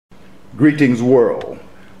Greetings world.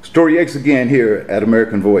 Storey X again here at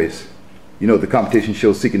American Voice. You know, the competition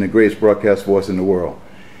show seeking the greatest broadcast voice in the world.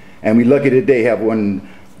 And we lucky today have one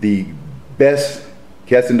of the best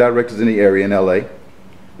casting directors in the area in LA.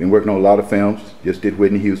 Been working on a lot of films. Just did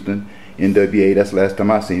Whitney Houston, N.W.A. That's the last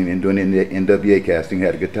time I seen him, and doing the N.W.A. casting.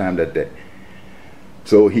 Had a good time that day.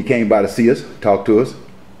 So he came by to see us, talk to us,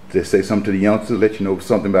 to say something to the youngsters, let you know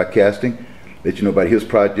something about casting, let you know about his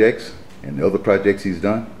projects and the other projects he's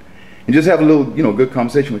done, and just have a little, good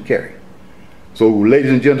conversation with Kerry. So,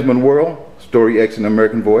 ladies and gentlemen, world, Storey X and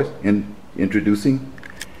American Voice, introducing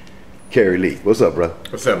Kerry Lee. What's up, brother?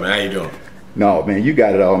 What's up, man? How you doing? No, man, you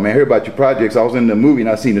got it all, man. I heard about your projects. I was in the movie and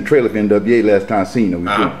I seen the trailer for N.W.A. last time I seen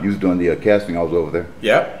them. You was doing the casting. I was over there.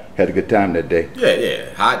 Yep. Had a good time that day.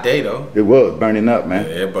 Yeah. Hot day, though. It was burning up, man.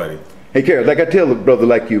 Yeah, buddy. Hey, Kerry, like I tell a brother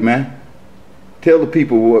like you, man, tell the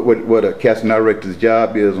people what a casting director's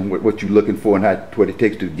job is and what you're looking for and what it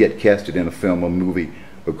takes to get casted in a film, a movie,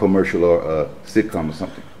 a commercial, or a sitcom or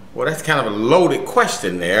something. Well, that's kind of a loaded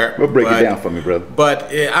question there. Well, break it down for me, brother.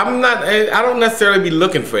 But I don't necessarily be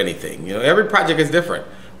looking for anything. Every project is different.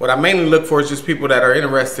 What I mainly look for is just people that are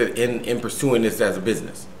interested in pursuing this as a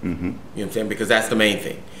business. Mm-hmm. You know what I'm saying? Because that's the main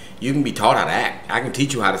thing. You can be taught how to act. I can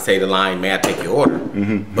teach you how to say the line, "May I take your order?"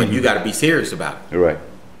 Mm-hmm. But you got to be serious about it. Right.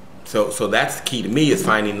 So that's the key to me, is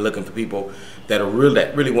looking for people that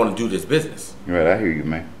really want to do this business. Right, I hear you,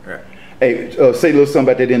 man. Right. Hey, say a little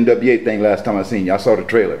something about that N.W.A. thing last time I seen you. I saw the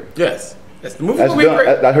trailer. Yes. That's the movie. That's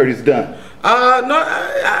done. I heard it's done.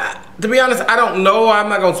 No, to be honest, I don't know. I'm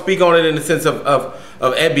not going to speak on it in the sense of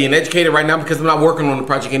Ed being educated right now, because I'm not working on the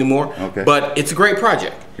project anymore. Okay. But it's a great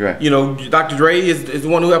project. Right. Dr. Dre is the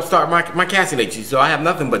one who helped start my casting agency, so I have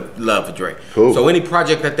nothing but love for Dre. Cool. So any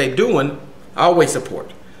project that they're doing, I always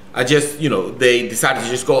support. I just, they decided to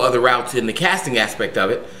just go other routes in the casting aspect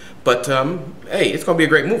of it. But, hey, it's going to be a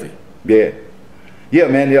great movie. Yeah. Yeah,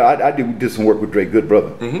 man. Yeah, I did some work with Dre, good brother.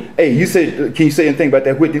 Mm-hmm. Hey, can you say anything about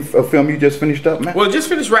that Whitney film you just finished up, man? Well, just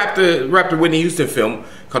wrapped the Whitney Houston film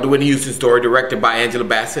called The Whitney Houston Story, directed by Angela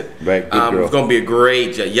Bassett. Right, good girl. It's going to be a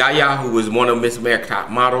great job. Yaya, who was one of Miss America top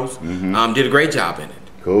models, did a great job in it.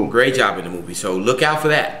 Cool. Great job in the movie. So look out for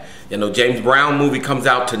that. James Brown movie comes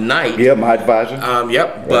out tonight. Yeah, my advisor.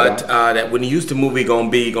 Yep. Right. But that Whitney Houston movie gonna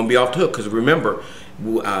be off the hook, because remember,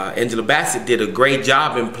 Angela Bassett did a great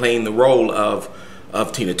job in playing the role of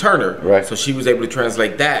Tina Turner. Right. So she was able to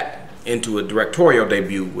translate that into a directorial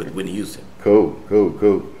debut with Whitney Houston. Cool.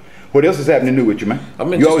 What else is happening new with you, man?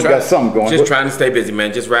 You always got something going. Just trying to stay busy,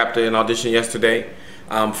 man. Just wrapped an audition yesterday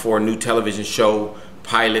for a new television show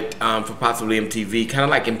pilot for possibly MTV, kind of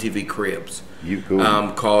like MTV Cribs. You cool.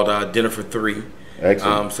 Called Dinner for Three.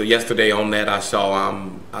 Excellent. So yesterday on that I saw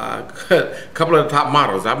a couple of the top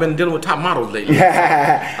models. I've been dealing with top models lately.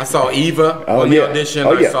 I saw Eva on the audition.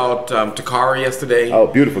 I saw Takara yesterday. Oh,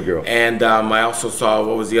 beautiful girl. And I also saw,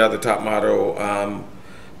 what was the other top model?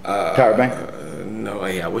 Tyra Banks? No,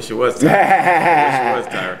 I wish it was Tyra. I wish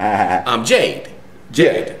it was Tyra.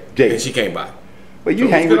 Jade. And she came by. But you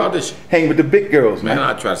hang with the big girls, man.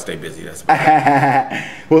 I try to stay busy. That's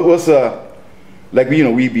well, what's like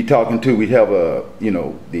we be talking to, we have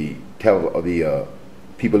the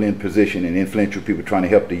people in position and influential people trying to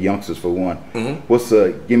help the youngsters for one. What's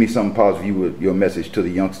give me some positive your message to the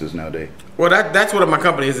youngsters nowadays? Well, that's what my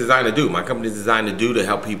company is designed to do. My company is designed to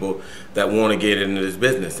help people that want to get into this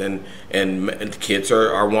business, and kids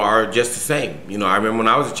are just the same. I remember when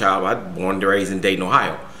I was a child, I was born and raised in Dayton,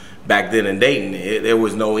 Ohio. Back then in Dayton, there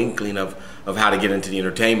was no inkling of how to get into the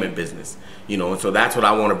entertainment business, and so that's what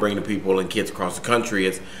I want to bring to people and kids across the country,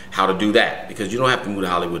 is how to do that, because you don't have to move to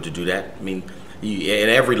Hollywood to do that. I mean, in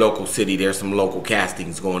every local city, there's some local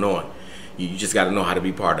castings going on. You just got to know how to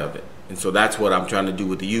be part of it, and so that's what I'm trying to do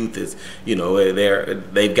with the youth. Is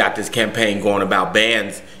they've got this campaign going about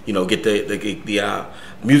bands, get the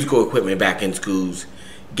musical equipment back in schools.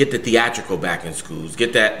 Get the theatrical back in schools.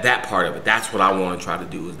 Get that part of it. That's what I want to try to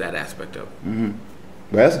do, is that aspect of it.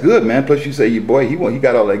 Well, that's good, man. Plus, you say your boy, he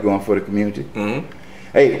got all that going for the community.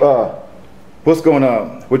 Hey, what's going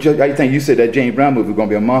on? How you think? You said that James Brown movie was gonna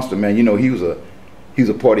be a monster, man. He was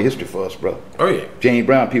a part of history for us, bro. Oh yeah. James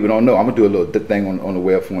Brown, people don't know. I'm gonna do a little thing on the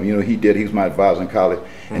web for him. He was my advisor in college,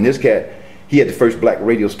 and this cat, he had the first black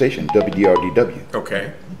radio station, WDRDW.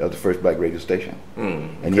 Okay. That was the first black radio station.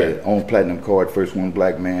 And he had his own platinum card, first one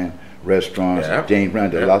black man, restaurants. Yeah. James Brown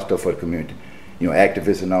did a lot of stuff for the community.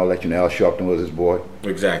 Activists and all that. Al Sharpton was his boy.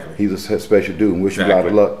 Exactly. He's a special dude, and wish him a lot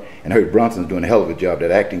of luck. And I heard Bronson's doing a hell of a job, that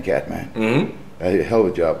acting cat, man. He did a hell of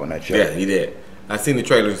a job on that show. Yeah, he did. I seen the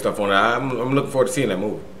trailers and stuff on that. I'm looking forward to seeing that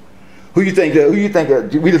movie. Who you think? We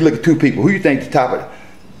just look at two people. Who you think the top of,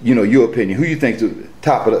 your opinion? Who you think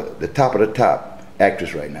top of the top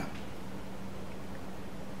actress right now?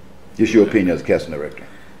 Just your opinion as a casting director.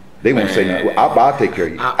 They won't say nothing. I'll take care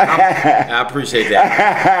of you. I appreciate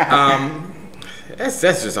that. That's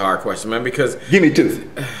just a hard question, man. Because give me two.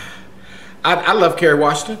 I love Kerry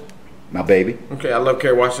Washington. My baby. Okay, I love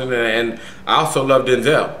Kerry Washington, and I also love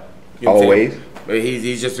Denzel. You know always.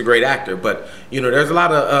 He's just a great actor. But you know, there's a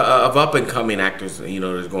lot of up and coming actors. You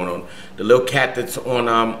know, that's going on. The little cat that's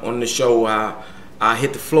on the show. I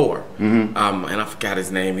Hit the Floor, and I forgot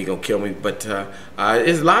his name. He gonna kill me. But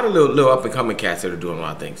there's a lot of little up and coming cats that are doing a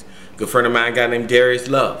lot of things. Good friend of mine, a guy named Darius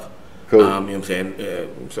Love. Cool. You know what I'm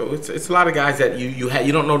saying? So it's a lot of guys that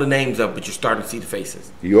you don't know the names of, but you're starting to see the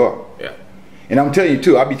faces. You are. Yeah. And I'm telling you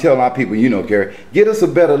too, I be telling our people, you know, Kerry, get us a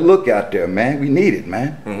better look out there, man. We need it,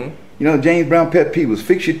 man. You know, James Brown pet peeve was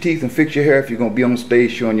fix your teeth and fix your hair if you're gonna be on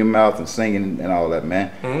stage showing your mouth and singing and all that,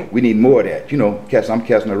 man. We need more of that. You know, I'm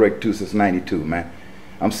casting a record too since '92, man.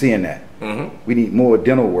 I'm seeing that. We need more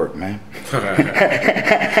dental work, man.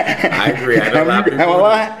 I agree. I know a lot of people.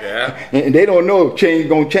 Yeah. And they don't know if change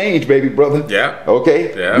gonna change, baby brother. Yeah.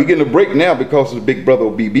 Okay. Yeah. We getting a break now because of the big brother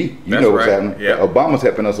BB. You know what's happening. Yeah. Obama's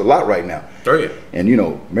helping us a lot right now. Oh yeah. And you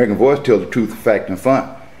know, American Voice tells the truth, fact, and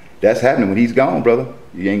fun. That's happening when he's gone, brother.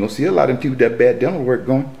 You ain't gonna see a lot of people with that bad dental work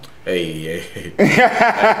going. Hey.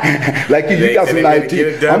 Like you got some nice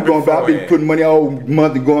teeth. I'm going back. I've been putting money all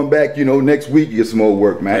month and going back. You know, next week you get some more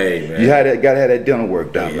work, man. Hey, man. You gotta have that dental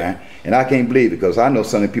work done, man. And I can't believe it because I know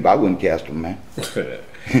some of the people I wouldn't cast them, man.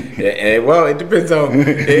 Well, it depends on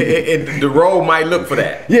the role might look for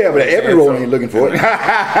that. Yeah, but every role ain't looking for it. You're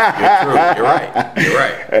right. You're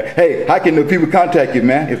right. Hey, how can the people contact you,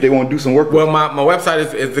 man, if they want to do some work? Well, my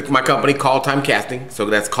website is my company, Call Time Casting. So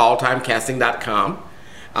that's calltimecasting.com.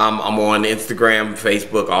 I'm on Instagram,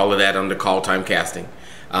 Facebook, all of that under Call Time Casting.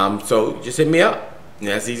 So just hit me up.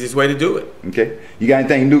 That's the easiest way to do it. Okay. You got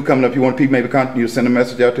anything new coming up? You want people maybe you send a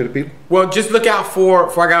message out to the people? Well, just look out for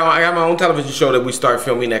I got my own television show that we start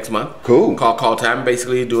filming next month. Cool. Called Call Time.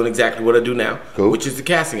 Basically doing exactly what I do now. Cool. Which is the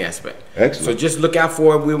casting aspect. Excellent. So just look out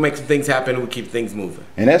for it. We'll make some things happen and we'll keep things moving.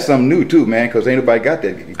 And that's something new too, man, because ain't nobody got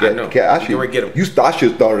that. I know. I should get them. I should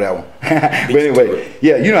have thought of that one. But anyway,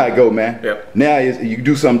 yeah, you know how it go, man. Yep. Now you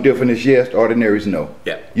do something different as yes, ordinary is no.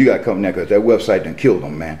 Yeah. You got to come now because that website done killed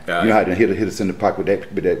them, man. Yeah. You know how to hit us in the pocket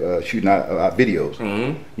with that shooting out videos.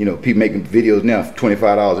 You know, people making videos now for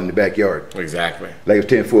 $25 in the backyard. Exactly. Like it was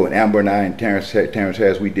 10 for Amber and I and Terrence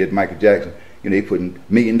Harris, we did Michael Jackson. You know, they putting $1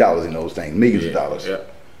 million in those things, millions of dollars. Yeah.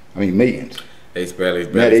 I mean, millions. They barely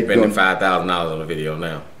spending $5,000 on a video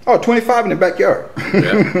now. Oh, 25 in the backyard.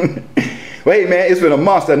 Yeah. Well, hey, man, it's been a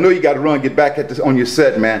monster. I know you got to run, get back at this on your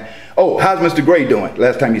set, man. Oh, how's Mr. Gray doing?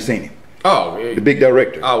 Last time you seen him. Oh, the big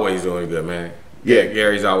director. Always doing good, man. Yeah,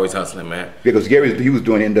 Gary's always hustling, man. Because he was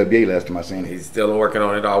doing N.W.A. last time I seen him. He's still working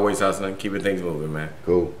on it, always hustling, keeping things moving, man.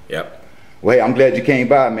 Cool. Yep. Well, hey, I'm glad you came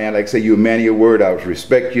by, man. Like I say, you're a man of your word. I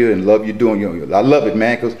respect you and love you doing. I love it,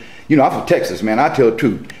 man, because, you know, I'm from Texas, man. I tell the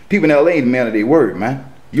truth. People in L.A. ain't man of their word,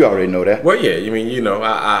 man. You already know that. Well, yeah, you mean, you know,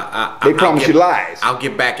 they promise you lies. I'll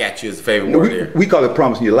get back at you as a favorite word here. We call it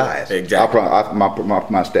promising you lies. Exactly.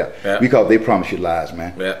 My staff. Yeah. We call it they promise you lies,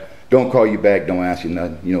 man. Yeah. Don't call you back, don't ask you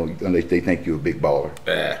nothing, you know, unless they think you're a big baller.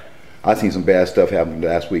 Yeah. I seen some bad stuff happen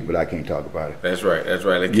last week, but I can't talk about it. That's right. That's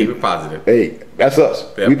right. Let's keep it positive. Hey, that's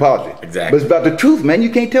us. Yep. We positive. Exactly. But it's about the truth, man. You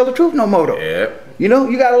can't tell the truth no more, though. Yep. You know,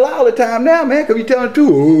 you got to lie all the time now, man, because you're telling the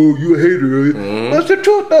truth. Oh, you a hater. What's the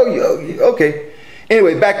truth, though? Okay.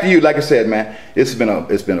 Anyway, back to you. Like I said, man, it's been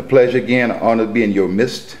a pleasure again, an honor to be in your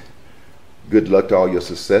midst. Good luck to all your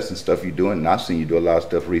success and stuff you're doing. And I've seen you do a lot of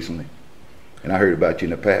stuff recently, and I heard about you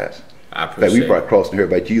in the past. I appreciate it. We probably crossed and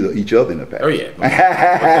heard about each other in the past. Oh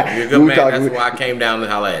yeah, you're a good man. That's why I came down to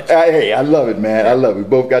holler at you. Hey, I love it, man. I love it. We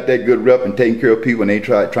both got that good rep and taking care of people, and they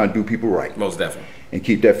trying to do people right. Most definitely. And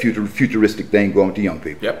keep that futuristic thing going to young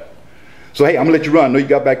people. Yep. So hey, I'm gonna let you run. I know you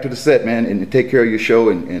got back to the set, man, and take care of your show.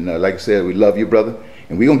 And like I said, we love you, brother.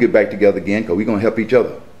 And we're gonna get back together again because we're gonna help each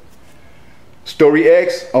other. Storey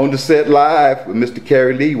X on the set live with Mr.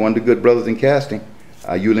 Kerry Lee, one of the good brothers in casting.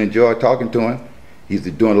 You'll enjoy talking to him. He's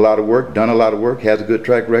doing a lot of work, done a lot of work, has a good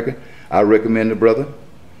track record. I recommend the brother.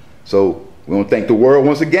 So we want to thank the world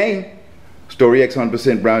once again. Storey X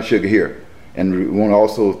 100% brown sugar here. And we want to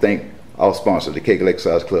also thank our sponsor, the Kegel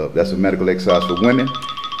Exercise Club. That's a medical exercise for women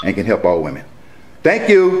and can help all women. Thank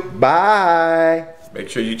you. Bye. Make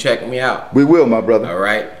sure you check me out. We will, my brother. All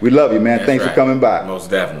right. We love you, man. Thanks for coming by. Most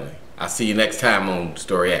definitely. I'll see you next time on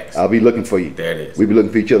Storey X. I'll be looking for you. There it is. We'll be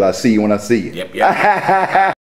looking for each other. I'll see you when I see you. Yep.